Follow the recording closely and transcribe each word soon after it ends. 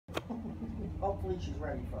Hopefully she's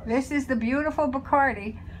ready for us. This is the beautiful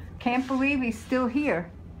Bacardi. Can't believe he's still here.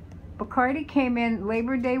 Bacardi came in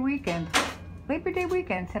Labor Day weekend. Labor Day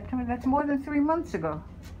weekend, September, that's more than 3 months ago.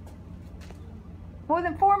 More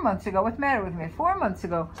than 4 months ago. What's the matter with me? 4 months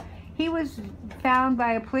ago. He was found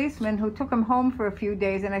by a policeman who took him home for a few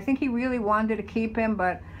days, and I think he really wanted to keep him,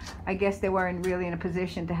 but I guess they weren't really in a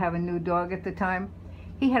position to have a new dog at the time.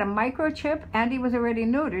 He had a microchip, and he was already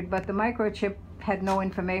neutered, but the microchip had no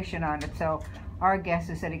information on it, so our guess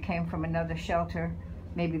is that he came from another shelter,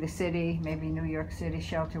 maybe the city, maybe New York City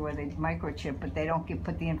shelter where they microchip, but they don't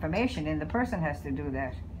put the information in. The person has to do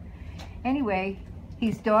that. Anyway,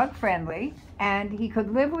 he's dog friendly, and he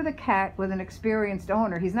could live with a cat with an experienced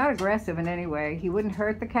owner. He's not aggressive in any way. He wouldn't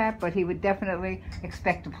hurt the cat, but he would definitely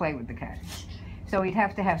expect to play with the cat. So he'd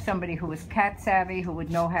have to have somebody who was cat savvy, who would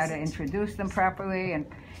know how to introduce them properly and,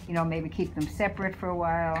 you know, maybe keep them separate for a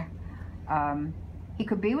while. He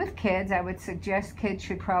could be with kids. I would suggest kids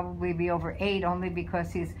should probably be over 8, only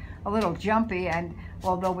because he's a little jumpy, and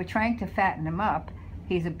although we're trying to fatten him up,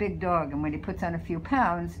 he's a big dog, and when he puts on a few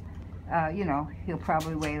pounds, you know, he'll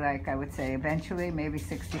probably weigh, like, I would say eventually maybe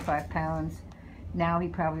 65 pounds. Now he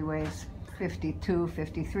probably weighs 52,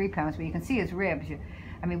 53 pounds, but you can see his ribs.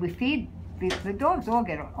 I mean, we feed, the dogs all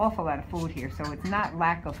get an awful lot of food here, so it's not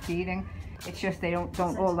lack of feeding, it's just they don't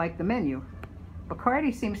all like the menu.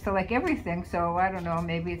 Bacardi seems to like everything, so I don't know,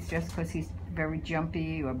 maybe it's just because he's very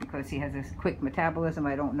jumpy or because he has a quick metabolism,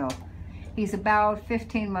 I don't know. He's about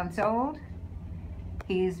 15 months old.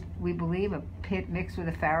 He's, we believe, a pit mixed with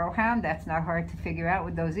a Pharaoh hound. That's not hard to figure out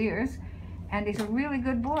with those ears. And he's a really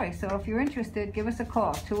good boy, so if you're interested, give us a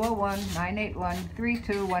call,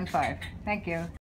 201-981-3215. Thank you.